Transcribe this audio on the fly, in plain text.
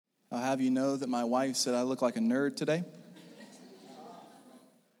I'll have you know that my wife said I look like a nerd today.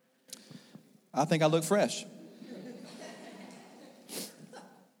 I think I look fresh.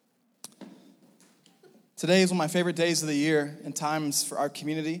 Today is one of my favorite days of the year and times for our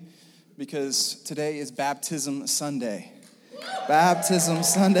community because today is Baptism Sunday. Baptism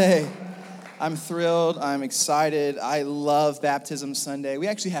Sunday. I'm thrilled. I'm excited. I love Baptism Sunday. We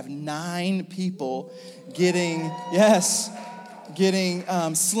actually have 9 people getting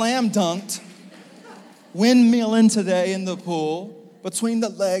slam dunked, windmilling today in the pool. Between the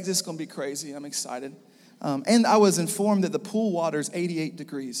legs, it's going to be crazy. I'm excited. And I was informed that the pool water is 88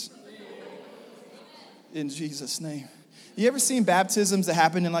 degrees. In Jesus' name. You ever seen baptisms that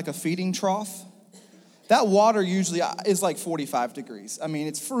happen in like a feeding trough? That water usually is like 45 degrees. I mean,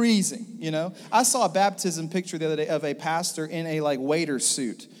 it's freezing, you know. I saw a baptism picture the other day of a pastor in a like waiter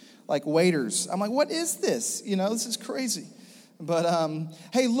suit, like waiters. I'm like, what is this? You know, this is crazy. But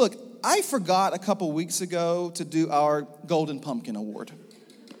hey, look, I forgot a couple weeks ago to do our Golden Pumpkin Award.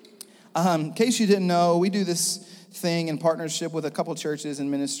 In case you didn't know, we do this thing in partnership with a couple churches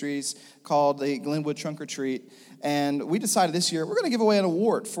and ministries called the Glenwood Trunk or Treat. And we decided this year we're going to give away an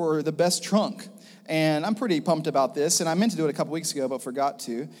award for the best trunk. And I'm pretty pumped about this. And I meant to do it a couple weeks ago, but forgot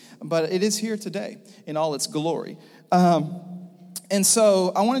to. But it is here today in all its glory. And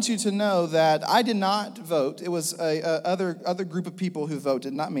so I wanted you to know that I did not vote. It was a other group of people who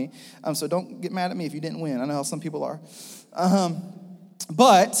voted, not me. So don't get mad at me if you didn't win. I know how some people are.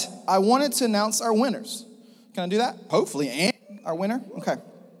 But I wanted to announce our winners. Can I do that? Hopefully. And our winner? Okay.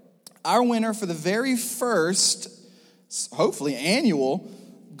 Our winner for the very first, hopefully annual,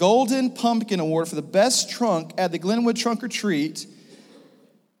 Golden Pumpkin Award for the best trunk at the Glenwood Trunk or Treat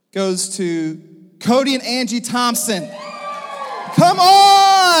goes to Cody and Angie Thompson. Come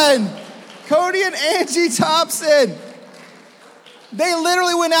on! Cody and Angie Thompson. They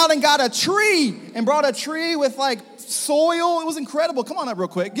literally went out and got a tree and brought a tree with like soil. It was incredible. Come on up real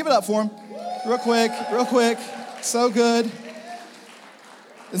quick. Give it up for them. Real quick. So good.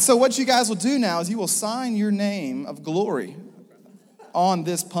 And so what you guys will do now is you will sign your name of glory on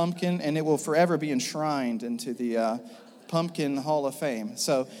this pumpkin, and it will forever be enshrined into the Pumpkin Hall of Fame.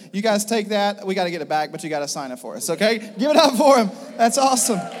 So you guys take that. We got to get it back, but you got to sign it for us, okay? Give it up for him. That's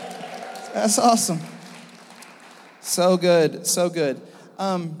awesome. That's awesome. So good.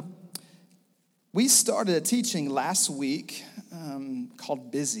 We started a teaching last week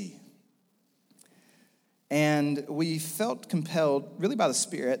called Busy. And we felt compelled, really by the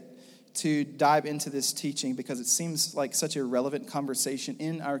Spirit, to dive into this teaching because it seems like such a relevant conversation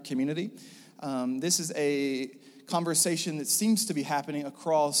in our community. This is a conversation that seems to be happening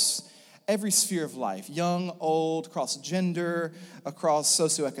across every sphere of life, young, old, across gender, across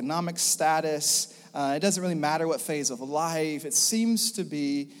socioeconomic status. It doesn't really matter what phase of life. It seems to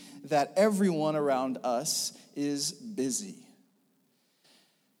be that everyone around us is busy.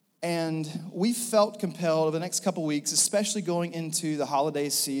 And we felt compelled over the next couple weeks, especially going into the holiday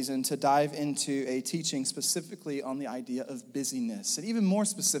season, to dive into a teaching specifically on the idea of busyness, and even more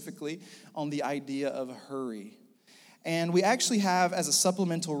specifically on the idea of hurry. And we actually have, as a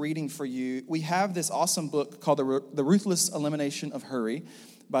supplemental reading for you, we have this awesome book called The Ruthless Elimination of Hurry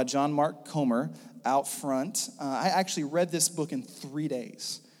by John Mark Comer out front. I actually read this book in 3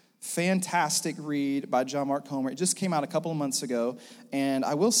 days. Fantastic read by John Mark Comer. It just came out a couple of months ago, and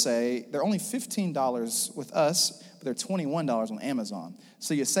I will say they're only $15 with us, but they're $21 on Amazon.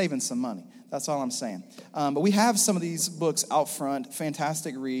 So you're saving some money. That's all I'm saying. But we have some of these books out front.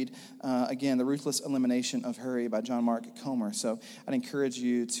 Fantastic read. Again, The Ruthless Elimination of Hurry by John Mark Comer. So I'd encourage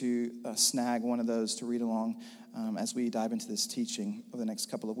you to snag one of those to read along as we dive into this teaching over the next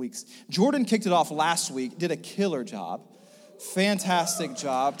couple of weeks. Jordan kicked it off last week, did a killer job. Fantastic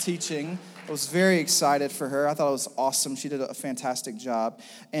job teaching. I was very excited for her. I thought it was awesome. She did a fantastic job.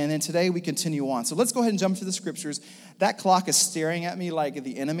 And then today we continue on. So let's go ahead and jump to the scriptures. That clock is staring at me like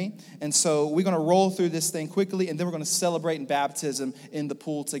the enemy. And so we're going to roll through this thing quickly, and then we're going to celebrate in baptism in the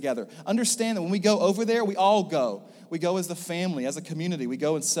pool together. Understand that when we go over there, we all go. We go as the family, as a community. We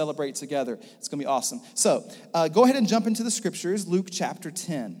go and celebrate together. It's going to be awesome. So go ahead and jump into the scriptures. Luke chapter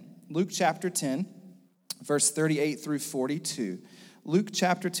 10. Luke chapter 10. Verse 38 through 42. Luke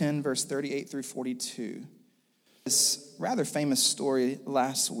chapter 10, verse 38 through 42. This rather famous story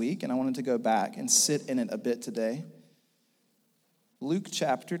last week, and I wanted to go back and sit in it a bit today. Luke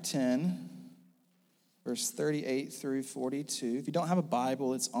chapter 10, verse 38 through 42. If you don't have a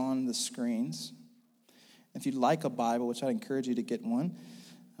Bible, it's on the screens. If you'd like a Bible, which I'd encourage you to get one,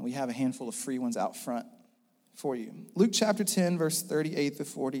 we have a handful of free ones out front for you. Luke chapter 10, verse 38 through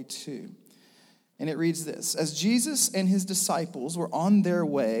 42. And it reads this: As Jesus and his disciples were on their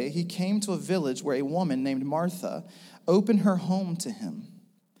way, he came to a village where a woman named Martha opened her home to him.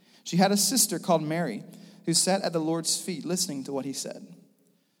 She had a sister called Mary, who sat at the Lord's feet listening to what he said.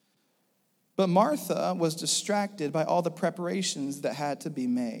 But Martha was distracted by all the preparations that had to be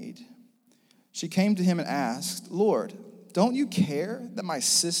made. She came to him and asked, Lord, don't you care that my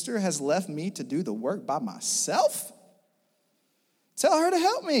sister has left me to do the work by myself? Tell her to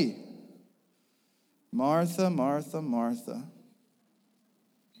help me. Martha, Martha, Martha.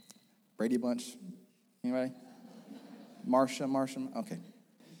 Brady Bunch? Anybody? Marsha? Okay.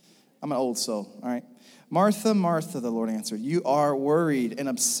 I'm an old soul, all right? Martha, Martha, the Lord answered, you are worried and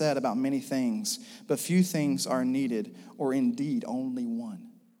upset about many things, but few things are needed, or indeed only one.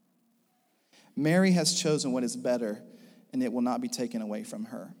 Mary has chosen what is better, and it will not be taken away from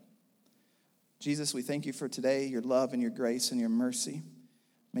her. Jesus, we thank you for today, your love and your grace and your mercy.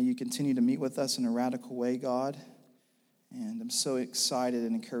 May you continue to meet with us in a radical way, God. And I'm so excited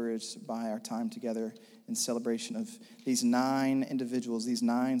and encouraged by our time together in celebration of these 9 individuals, these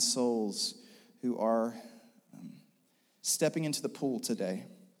 9 souls who are stepping into the pool today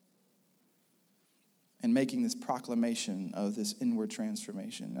and making this proclamation of this inward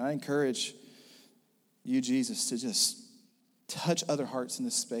transformation. And I encourage you, Jesus, to just touch other hearts in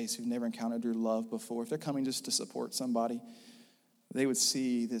this space who've never encountered your love before. If they're coming just to support somebody, they would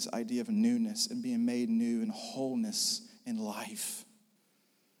see this idea of newness and being made new and wholeness and life.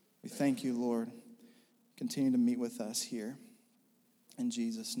 We thank you, Lord. Continue to meet with us here. In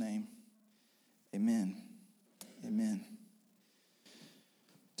Jesus' name, amen. Amen.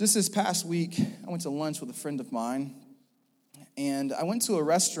 Just this past week, I went to lunch with a friend of mine, and I went to a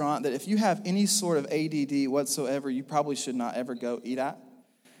restaurant that if you have any sort of ADD whatsoever, you probably should not ever go eat at.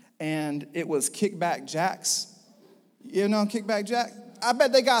 And it was Kickback Jack's. You know Kickback Jack? I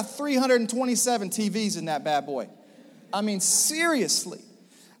bet they got 327 TVs in that bad boy. I mean, seriously.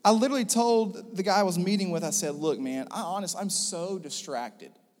 I literally told the guy I was meeting with, I said, look, man, I'm so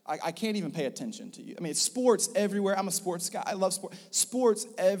distracted. I can't even pay attention to you. I mean, it's sports everywhere. I'm a sports guy. I love sports. Sports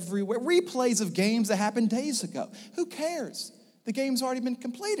everywhere. Replays of games that happened days ago. Who cares? The game's already been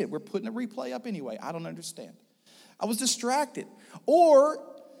completed. We're putting a replay up anyway. I don't understand. I was distracted. Or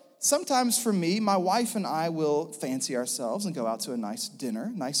sometimes for me, my wife and I will fancy ourselves and go out to a nice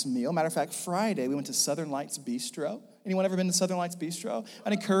dinner, nice meal. Matter of fact, Friday we went to Southern Lights Bistro. Anyone ever been to Southern Lights Bistro?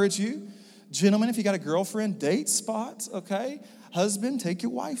 I'd encourage you. Gentlemen, if you got a girlfriend, date spots, okay? Husband, take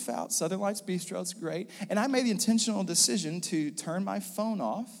your wife out. Southern Lights Bistro, it's great. And I made the intentional decision to turn my phone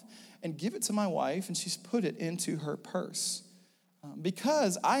off and give it to my wife, and she's put it into her purse.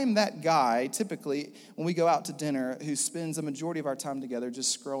 Because I am that guy, typically, when we go out to dinner, who spends a majority of our time together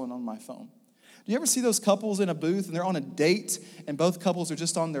just scrolling on my phone. Do you ever see those couples in a booth, and they're on a date, and both couples are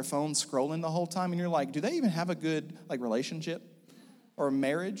just on their phone scrolling the whole time, and you're like, do they even have a good relationship or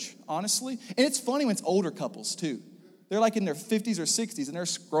marriage, honestly? And it's funny when it's older couples, too. They're like in their 50s or 60s, and they're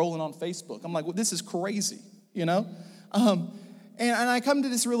scrolling on Facebook. I'm like, well, this is crazy, you know? And I come to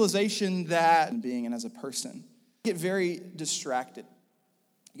this realization that being and as a person, I get very distracted.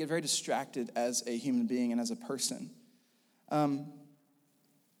 I get very distracted as a human being and as a person.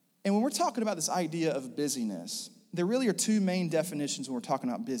 And when we're talking about this idea of busyness, there really are 2 main definitions when we're talking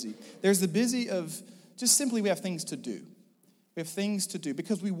about busy. There's the busy of just simply we have things to do. We have things to do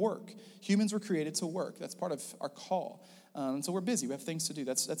because we work. Humans were created to work. That's part of our call. So we're busy. We have things to do.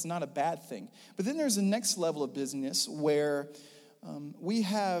 That's not a bad thing. But then there's the next level of busyness where we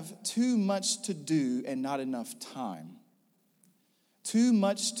have too much to do and not enough time. Too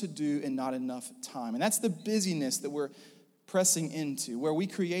much to do and not enough time. And that's the busyness that we're pressing into, where we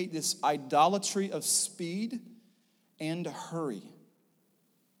create this idolatry of speed and hurry.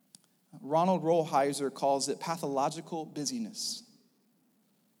 Ronald Rolheiser calls it pathological busyness.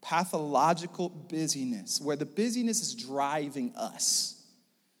 Pathological busyness, where the busyness is driving us.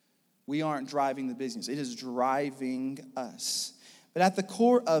 We aren't driving the busyness. It is driving us. But at the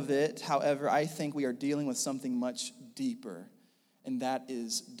core of it, however, I think we are dealing with something much deeper, and that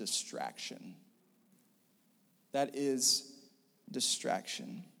is distraction. That is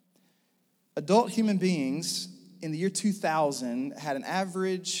distraction. Adult human beings in the year 2000 had an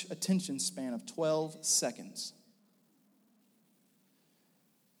average attention span of 12 seconds.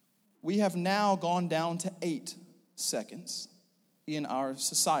 We have now gone down to 8 seconds in our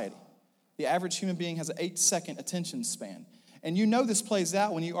society. The average human being has an 8-second attention span. And you know this plays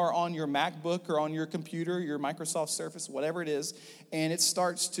out when you are on your MacBook or on your computer, your Microsoft Surface, whatever it is, and it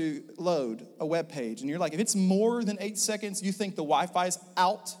starts to load a web page. And you're like, if it's more than 8 seconds, you think the Wi-Fi is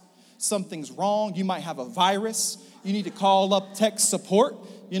out, something's wrong, you might have a virus, you need to call up tech support,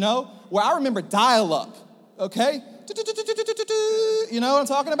 you know? where I remember dial-up, okay? You know what I'm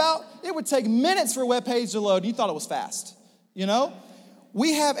talking about? It would take minutes for a web page to load, and you thought it was fast, you know?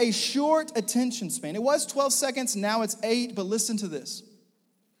 We have a short attention span. It was 12 seconds, now it's 8, but listen to this.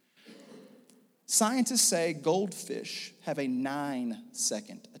 Scientists say goldfish have a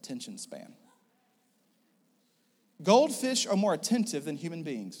 9-second attention span. Goldfish are more attentive than human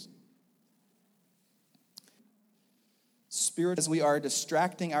beings. As we are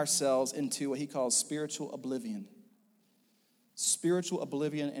distracting ourselves into what he calls spiritual oblivion. Spiritual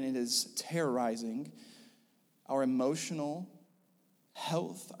oblivion, and it is terrorizing our emotional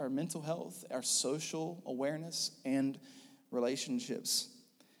health, our mental health, our social awareness, and relationships.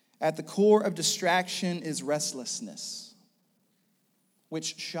 At the core of distraction is restlessness,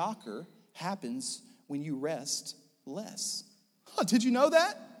 which, shocker, happens when you rest less. Huh, did you know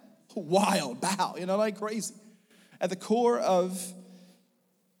that? Wild, bow, like crazy. At the core of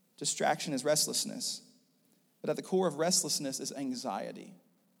distraction is restlessness. But at the core of restlessness is anxiety.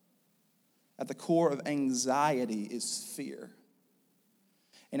 At the core of anxiety is fear.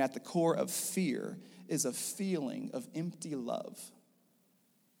 And at the core of fear is a feeling of empty love.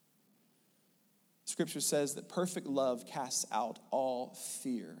 Scripture says that perfect love casts out all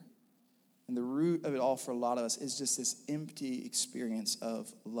fear. And the root of it all for a lot of us is just this empty experience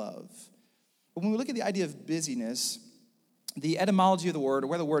of love. But when we look at the idea of busyness, the etymology of the word, or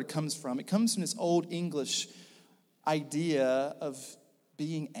where the word comes from, it comes from this old English idea of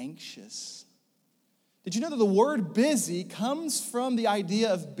being anxious. Did you know that the word busy comes from the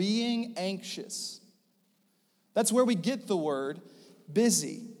idea of being anxious? That's where we get the word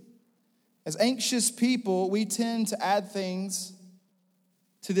busy. As anxious people, we tend to add things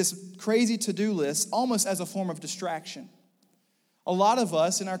to this crazy to-do list almost as a form of distraction. A lot of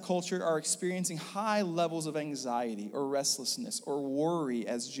us in our culture are experiencing high levels of anxiety or restlessness or worry,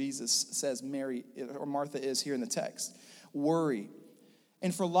 as Jesus says Mary or Martha is here in the text. Worry.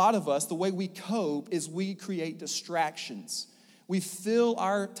 And for a lot of us, the way we cope is we create distractions. We fill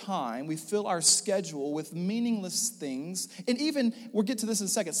our time, we fill our schedule with meaningless things, and even, we'll get to this in a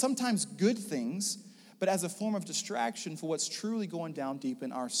second, sometimes good things, but as a form of distraction for what's truly going down deep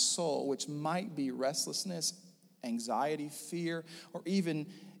in our soul, which might be restlessness, anxiety, fear, or even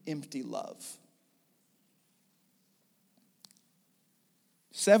empty love.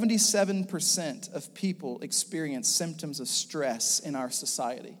 77% of people experience symptoms of stress in our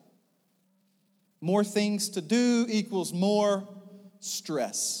society. More things to do equals more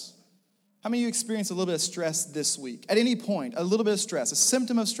stress. How many of you experienced a little bit of stress this week? At any point, a little bit of stress, a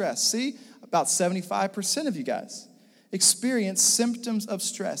symptom of stress. See, about 75% of you guys experience symptoms of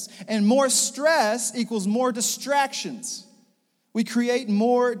stress. And more stress equals more distractions. We create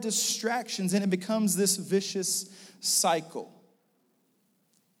more distractions, and it becomes this vicious cycle.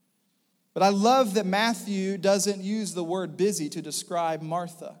 But I love that Matthew doesn't use the word busy to describe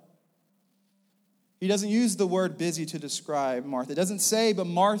Martha. He doesn't use the word busy to describe Martha. It doesn't say, but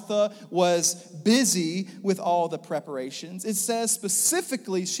Martha was busy with all the preparations. It says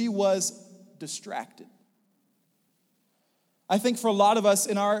specifically she was distracted. I think for a lot of us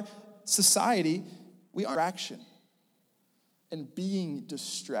in our society, we are distraction and being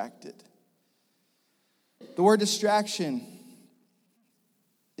distracted. The word distraction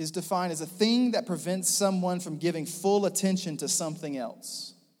is defined as a thing that prevents someone from giving full attention to something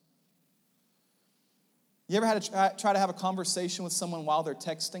else. You ever had to try to have a conversation with someone while they're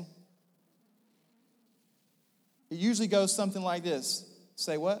texting? It usually goes something like this.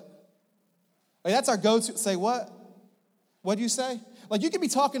 Say what? Like that's our go-to. Say what? What do you say? Like you could be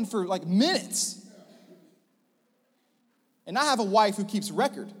talking for like minutes. And I have a wife who keeps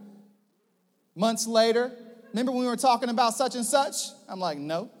record. Months later, remember when we were talking about such and such? I'm like,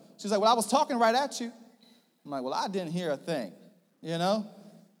 no. She's like, well, I was talking right at you. I'm like, well, I didn't hear a thing,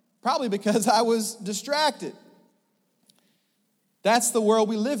 Probably because I was distracted. That's the world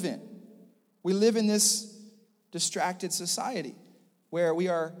we live in. We live in this distracted society where we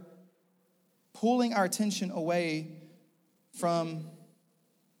are pulling our attention away from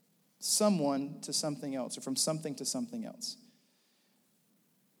someone to something else, or from something to something else.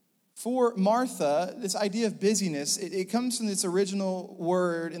 For Martha, this idea of busyness, it comes from this original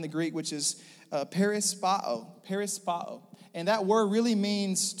word in the Greek, which is perispao. And that word really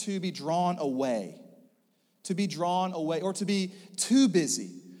means to be drawn away. To be drawn away, or to be too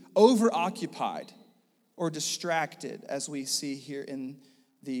busy, overoccupied, or distracted, as we see here in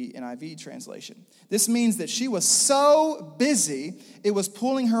the NIV translation. This means that she was so busy, it was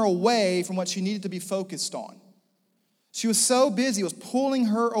pulling her away from what she needed to be focused on. She was so busy, it was pulling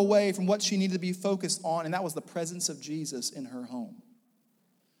her away from what she needed to be focused on, and that was the presence of Jesus in her home.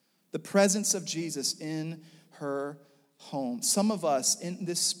 The presence of Jesus in her home. Some of us in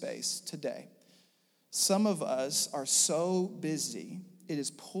this space today, some of us are so busy, it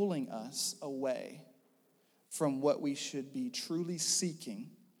is pulling us away from what we should be truly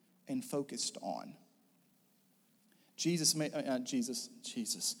seeking and focused on.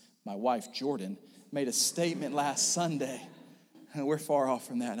 My wife, Jordan, made a statement last Sunday. We're far off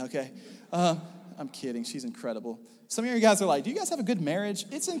from that, okay? I'm kidding. She's incredible. Some of you guys are like, do you guys have a good marriage?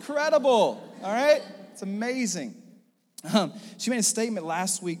 It's incredible, all right? It's amazing. She made a statement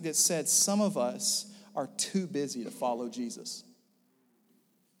last week that said some of us are too busy to follow Jesus.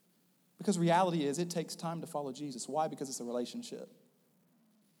 Because reality is, it takes time to follow Jesus. Why? Because it's a relationship.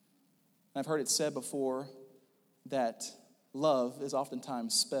 I've heard it said before that love is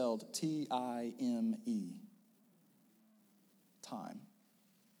oftentimes spelled T-I-M-E. Time.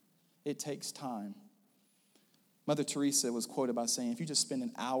 It takes time. Mother Teresa was quoted by saying, if you just spend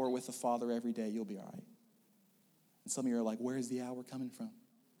an hour with the Father every day, you'll be all right. And some of you are like, where's the hour coming from?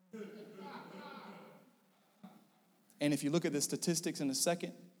 And if you look at the statistics in a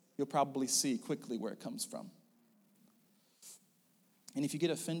second, you'll probably see quickly where it comes from. And if you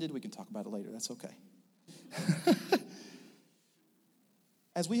get offended, we can talk about it later. That's okay.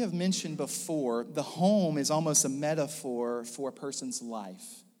 As we have mentioned before, the home is almost a metaphor for a person's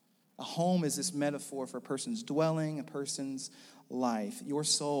life. A home is this metaphor for a person's dwelling, a person's life, your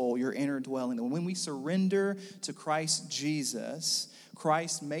soul, your inner dwelling. And when we surrender to Christ Jesus,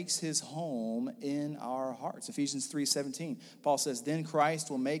 Christ makes his home in our hearts. Ephesians 3:17, Paul says, then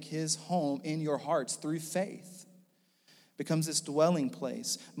Christ will make his home in your hearts through faith. Becomes this dwelling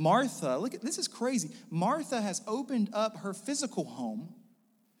place. Martha, look at this, is crazy. Martha has opened up her physical home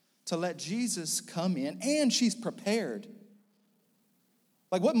to let Jesus come in, and she's prepared.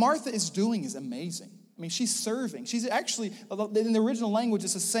 Like what Martha is doing is amazing. I mean, she's serving. She's actually, in the original language,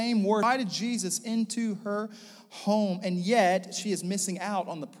 it's the same word. Invited Jesus into her home, and yet she is missing out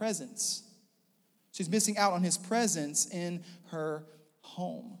on the presence. She's missing out on his presence in her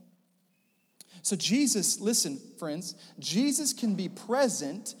home. So Jesus, listen, friends, Jesus can be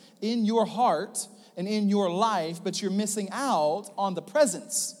present in your heart and in your life, but you're missing out on the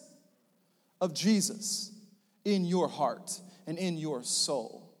presence of Jesus in your heart and in your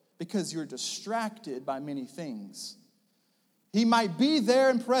soul because you're distracted by many things. He might be there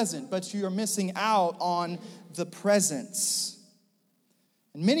and present, but you're missing out on the presence.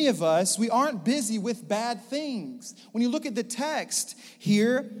 And many of us, we aren't busy with bad things. When you look at the text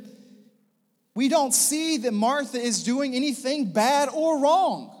here, we don't see that Martha is doing anything bad or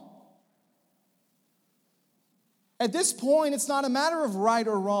wrong. At this point, it's not a matter of right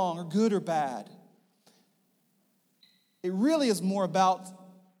or wrong or good or bad. It really is more about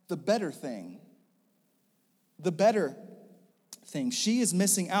the better thing. The better thing. She is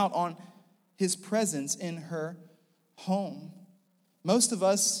missing out on his presence in her home. Most of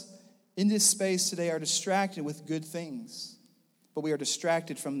us in this space today are distracted with good things, but we are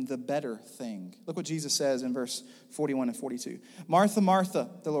distracted from the better thing. Look what Jesus says in verse 41 and 42. Martha, Martha,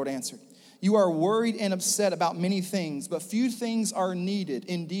 the Lord answered, you are worried and upset about many things, but few things are needed,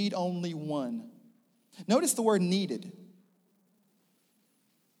 indeed only one. Notice the word needed.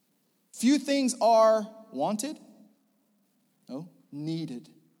 Few things are wanted, no, needed.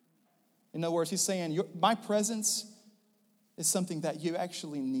 In other words, he's saying, my presence is something that you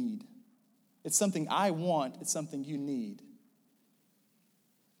actually need. It's something I want, it's something you need.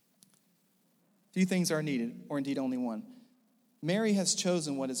 Few things are needed, or indeed only one. Mary has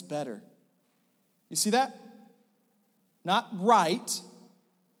chosen what is better. You see that? Not right,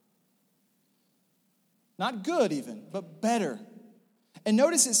 not good even, but better. And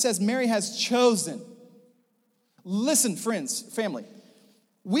notice it says Mary has chosen. Listen, friends, family,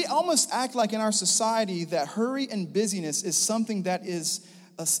 we almost act like in our society that hurry and busyness is something that is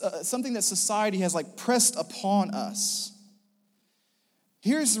something that society has like pressed upon us.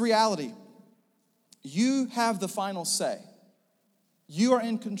 Here's the reality. You have the final say. You are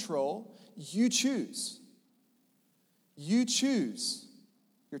in control. You choose. You choose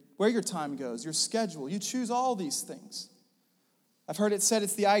where your time goes, your schedule. You choose all these things. I've heard it said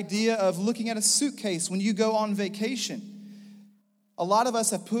it's the idea of looking at a suitcase when you go on vacation. A lot of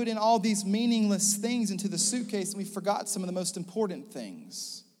us have put in all these meaningless things into the suitcase and we forgot some of the most important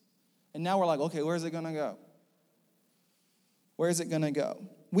things. And now we're like, okay, where's it going to go? Where is it going to go?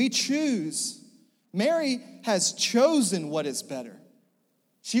 We choose. Mary has chosen what is better.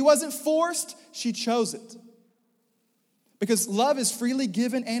 She wasn't forced, she chose it. Because love is freely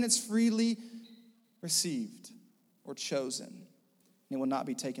given and it's freely received or chosen. And it will not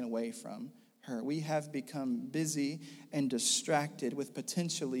be taken away from her. We have become busy and distracted with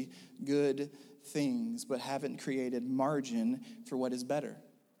potentially good things, but haven't created margin for what is better.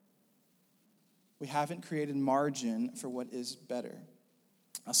 We haven't created margin for what is better.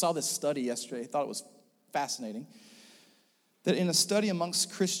 I saw this study yesterday. I thought it was fascinating. That in a study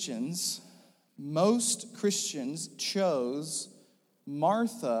amongst Christians, most Christians chose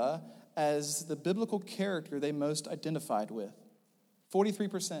Martha as the biblical character they most identified with.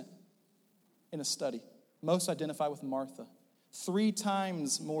 43% in a study. Most identify with Martha. 3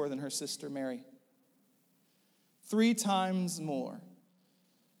 times more than her sister Mary. 3 times more.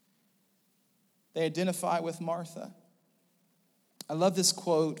 They identify with Martha. I love this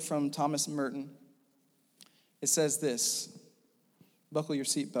quote from Thomas Merton. It says this. Buckle your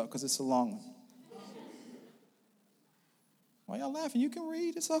seatbelt because it's a long one. Why y'all laughing? You can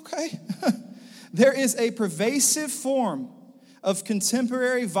read. It's okay. There is a pervasive form of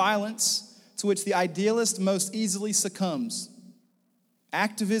contemporary violence to which the idealist most easily succumbs.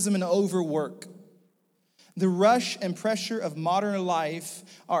 Activism and overwork. The rush and pressure of modern life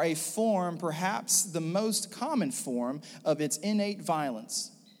are a form, perhaps the most common form, of its innate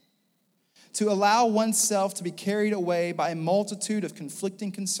violence. To allow oneself to be carried away by a multitude of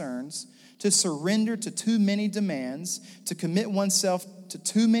conflicting concerns, to surrender to too many demands, to commit oneself to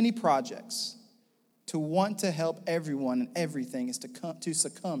too many projects, to want to help everyone and everything is to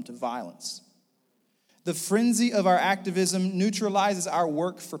succumb to violence. The frenzy of our activism neutralizes our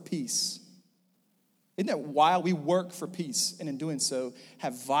work for peace. Isn't that wild? We work for peace, and in doing so,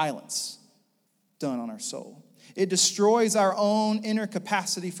 have violence done on our soul. It destroys our own inner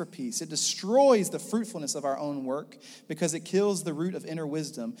capacity for peace. It destroys the fruitfulness of our own work because it kills the root of inner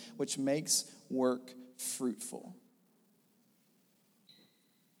wisdom, which makes work fruitful.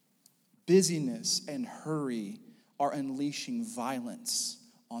 Busyness and hurry are unleashing violence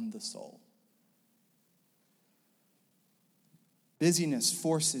on the soul. Busyness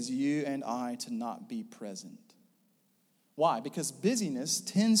forces you and I to not be present. Why? Because busyness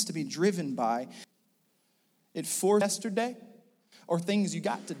tends to be driven by it forced yesterday or things you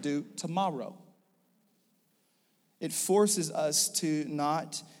got to do tomorrow. It forces us to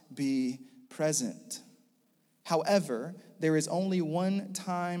not be present. However, there is only one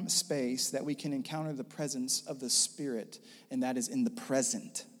time space that we can encounter the presence of the Spirit, and that is in the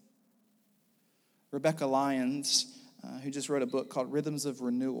present. Rebecca Lyons, who just wrote a book called Rhythms of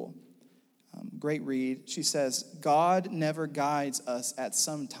Renewal, great read. She says, God never guides us at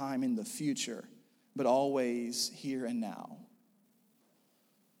some time in the future, but always here and now.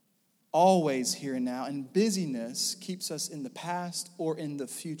 Always here and now. And busyness keeps us in the past or in the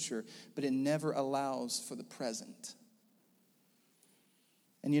future, but it never allows for the present.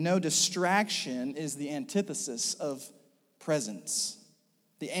 And you know, distraction is the antithesis of presence,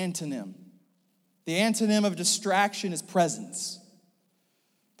 the antonym. The antonym of distraction is presence.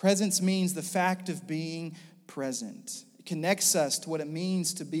 Presence means the fact of being present. It connects us to what it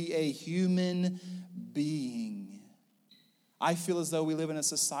means to be a human being. I feel as though we live in a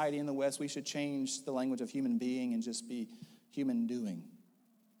society in the West, we should change the language of human being and just be human doing.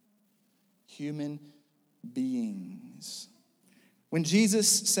 Human beings. When Jesus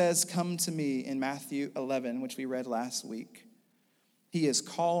says, "Come to me," in Matthew 11, which we read last week, he is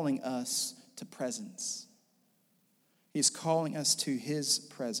calling us to presence. He's calling us to his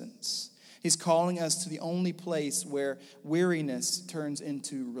presence. He's calling us to the only place where weariness turns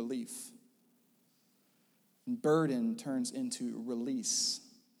into relief and burden turns into release.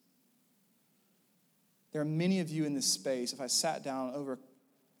 There are many of you in this space, if I sat down over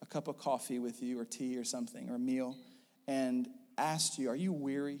a cup of coffee with you or tea or something or a meal and asked you, are you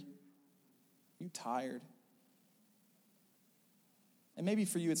weary? Are you tired? And maybe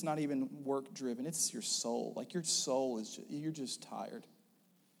for you, it's not even work-driven. It's your soul. Like your soul is you're just tired.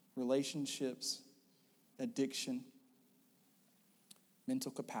 Relationships, addiction,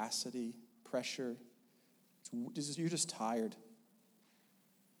 mental capacity, pressure. You're just tired.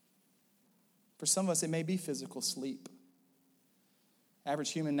 For some of us, it may be physical sleep.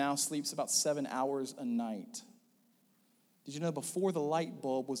 Average human now sleeps about 7 hours a night. Did you know before the light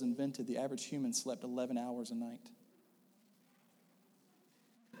bulb was invented, the average human slept 11 hours a night?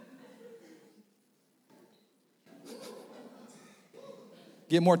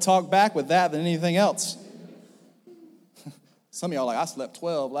 Get more talk back with that than anything else. Some of y'all are like, I slept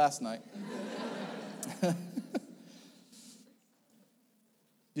 12 last night.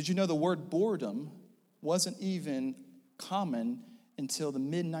 Did you know the word boredom wasn't even common until the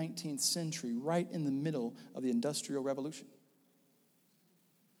mid-19th century, right in the middle of the Industrial Revolution?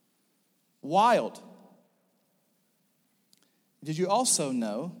 Wild. Did you also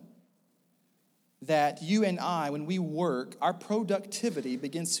know that you and I, when we work, our productivity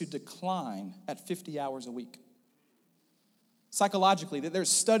begins to decline at 50 hours a week. Psychologically, there's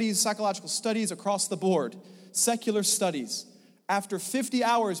psychological studies across the board, secular studies. After 50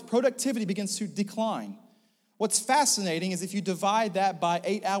 hours, productivity begins to decline. What's fascinating is if you divide that by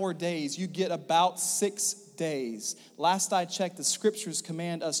 8-hour days, you get about 6 days. Last I checked, the scriptures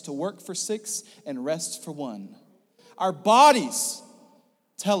command us to work for 6 and rest for 1. Our bodies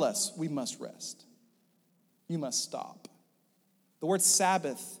tell us we must rest. You must stop. The word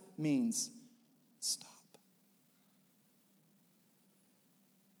Sabbath means stop.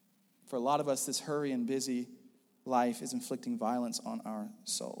 For a lot of us, this hurry and busy life is inflicting violence on our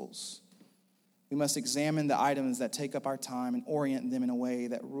souls. We must examine the items that take up our time and orient them in a way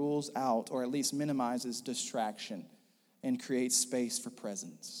that rules out or at least minimizes distraction and creates space for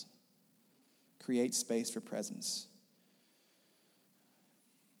presence. Create space for presence.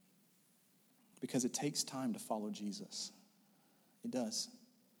 Because it takes time to follow Jesus. It does.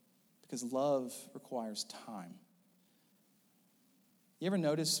 Because love requires time. You ever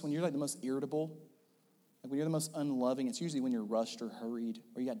notice when you're like the most irritable, like when you're the most unloving, it's usually when you're rushed or hurried,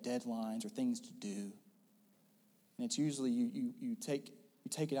 or you got deadlines or things to do. And it's usually you take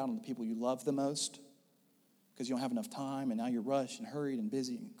it out on the people you love the most because you don't have enough time, and now you're rushed and hurried and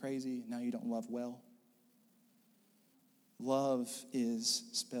busy and crazy, and now you don't love well. Love is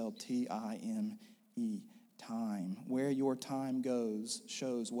spelled T-I-M-E, time. Where your time goes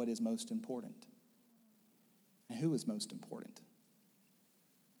shows what is most important and who is most important.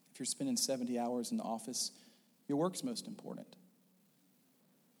 If you're spending 70 hours in the office, your work's most important.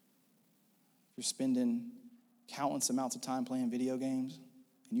 If you're spending countless amounts of time playing video games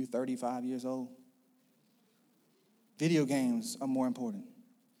and you're 35 years old, video games are more important.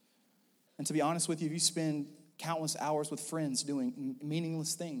 And to be honest with you, if you spend countless hours with friends doing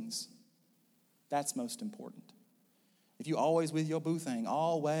meaningless things, that's most important. If you always with your boo thing,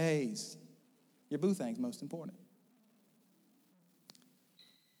 always, your boo thing's most important.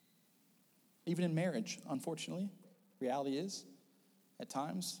 Even in marriage, unfortunately, reality is, at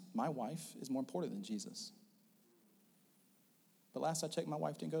times, my wife is more important than Jesus. But last I checked, my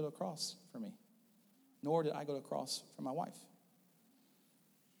wife didn't go to a cross for me, nor did I go to a cross for my wife.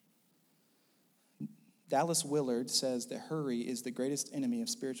 Dallas Willard says that hurry is the greatest enemy of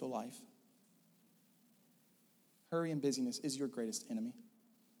spiritual life. Hurry and busyness is your greatest enemy.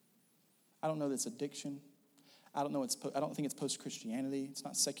 I don't know that it's addiction. I don't think it's post-Christianity. It's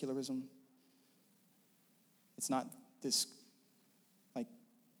not secularism. It's not this like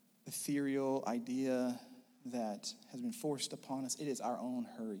ethereal idea that has been forced upon us. It is our own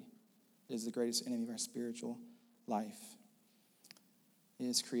hurry. It is the greatest enemy of our spiritual life. It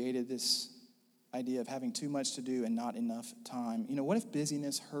has created this idea of having too much to do and not enough time. You know, what if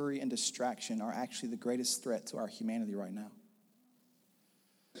busyness, hurry, and distraction are actually the greatest threat to our humanity right now?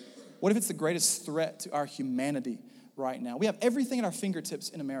 What if it's the greatest threat to our humanity right now? We have everything at our fingertips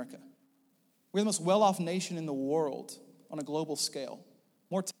in America. We're the most well-off nation in the world on a global scale.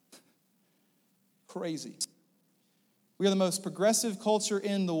 Crazy. We are the most progressive culture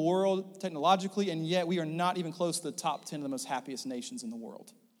in the world technologically, and yet we are not even close to the top 10 of the most happiest nations in the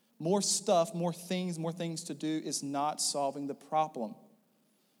world. More stuff, more things to do is not solving the problem.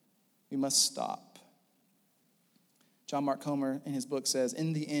 We must stop. John Mark Comer in his book says,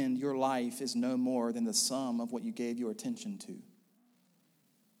 in the end, your life is no more than the sum of what you gave your attention to.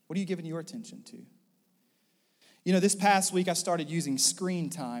 What are you giving your attention to? You know, this past week I started using screen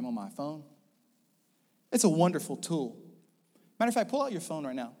time on my phone. It's a wonderful tool. Matter of fact, pull out your phone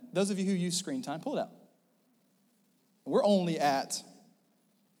right now. Those of you who use screen time, pull it out. We're only at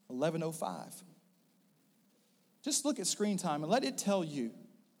 11:05. Just look at screen time and let it tell you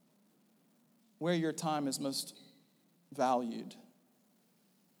where your time is most valued.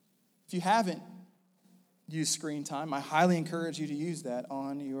 If you haven't used screen time, I highly encourage you to use that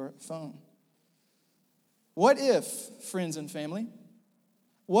on your phone. What if, friends and family,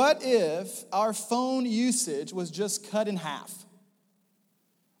 what if our phone usage was just cut in half?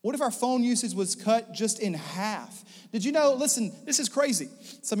 What if our phone usage was cut just in half? Did you know, listen, this is crazy.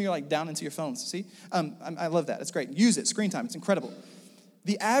 Some of you are like down into your phones, see? I love that. It's great. Use it. Screen time. It's incredible.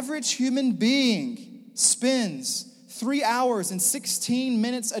 The average human being spends 3 hours and 16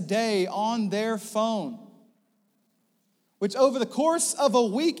 minutes a day on their phone, which over the course of a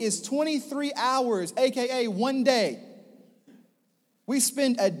week is 23 hours, a.k.a. one day. We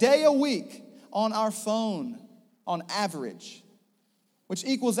spend a day a week on our phone on average, which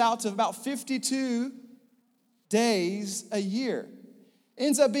equals out to about 52 days a year.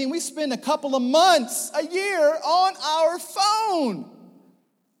 Ends up being we spend a couple of months a year on our phone.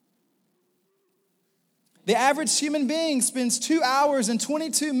 The average human being spends 2 hours and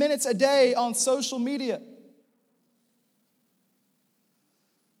 22 minutes a day on social media.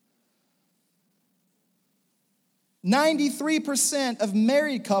 "93% of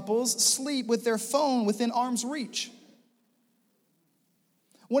married couples sleep with their phone within arm's reach."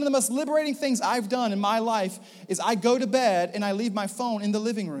 One of the most liberating things I've done in my life is I go to bed and I leave my phone in the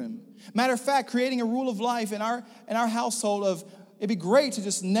living room. Matter of fact, creating a rule of life in our household of it'd be great to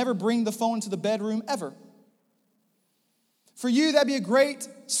just never bring the phone into the bedroom ever. For you, that'd be a great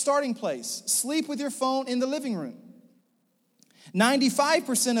starting place. Sleep with your phone in the living room.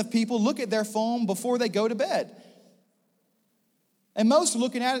 95% of people look at their phone before they go to bed. And most are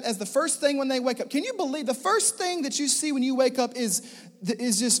looking at it as the first thing when they wake up. Can you believe the first thing that you see when you wake up is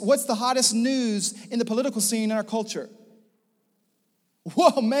just what's the hottest news in the political scene in our culture?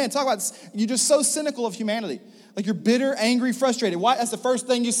 Whoa, man, talk about, you're just so cynical of humanity. Like you're bitter, angry, frustrated. Why? That's the first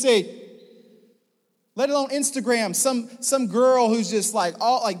thing you see. Let alone Instagram, some girl who's just like,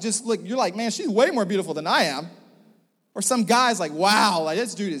 just look, you're like, man, she's way more beautiful than I am. Or some guy's like, wow, like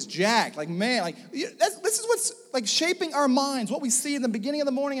this dude is jacked. Like, man, like this is what's like shaping our minds. What we see in the beginning of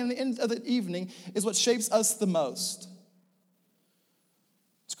the morning and the end of the evening is what shapes us the most.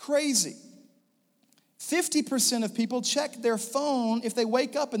 It's crazy. 50% of people check their phone if they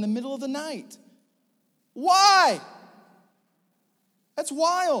wake up in the middle of the night. Why? That's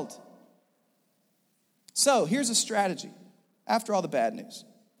wild. So here's a strategy after all the bad news.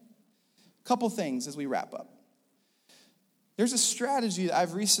 A couple things as we wrap up. There's a strategy that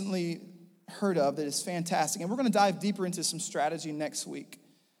I've recently heard of that is fantastic, and we're going to dive deeper into some strategy next week,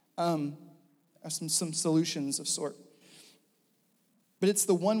 some solutions of sort. But it's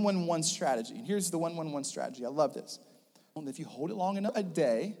the 1-1-1 strategy. And here's the 1-1-1 strategy. I love this. If you hold it long enough a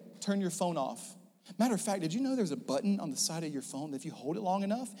day, turn your phone off. Matter of fact, did you know there's a button on the side of your phone that if you hold it long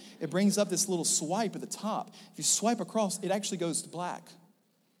enough, it brings up this little swipe at the top. If you swipe across, it actually goes to black.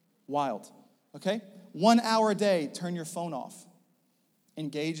 Wild. Okay? 1 hour a day, turn your phone off.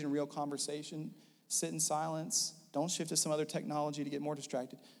 Engage in real conversation. Sit in silence. Don't shift to some other technology to get more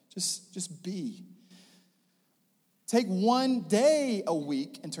distracted. Just be. Take 1 day a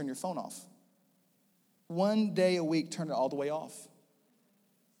week and turn your phone off. 1 day a week, turn it all the way off.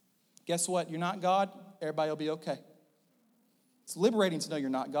 Guess what? You're not God. Everybody will be okay. It's liberating to know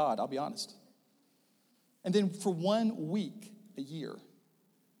you're not God, I'll be honest. And then for 1 week a year,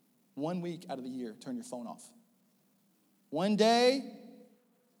 1 week out of the year, turn your phone off. 1 day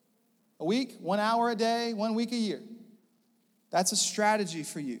a week, 1 hour a day, 1 week a year. That's a strategy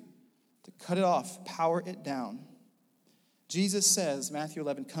for you to cut it off, power it down. Jesus says, Matthew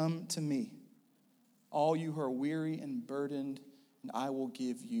 11, "Come to me, all you who are weary and burdened, and I will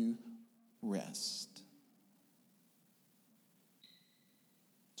give you rest."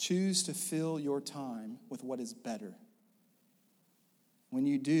 Choose to fill your time with what is better. When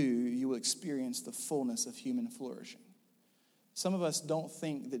you do, you will experience the fullness of human flourishing. Some of us don't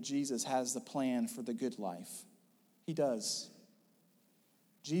think that Jesus has the plan for the good life. He does.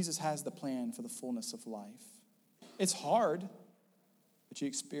 Jesus has the plan for the fullness of life. It's hard, but you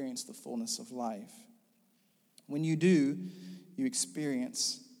experience the fullness of life. When you do, you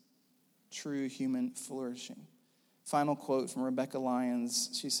experience true human flourishing. Final quote from Rebecca Lyons.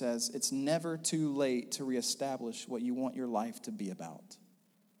 She says, "It's never too late to reestablish what you want your life to be about.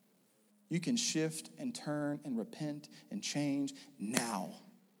 You can shift and turn and repent and change now."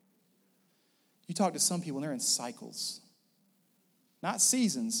 You talk to some people and they're in cycles. Not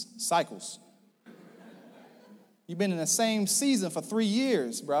seasons, cycles. You've been in the same season for 3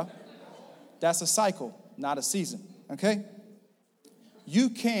 years, bro. That's a cycle, not a season, okay?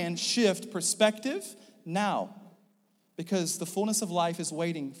 You can shift perspective now because the fullness of life is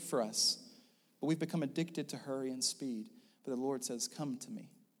waiting for us. But we've become addicted to hurry and speed. But the Lord says, "Come to me,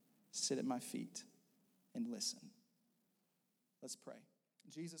 sit at my feet, and listen." Let's pray.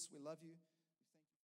 Jesus, we love you.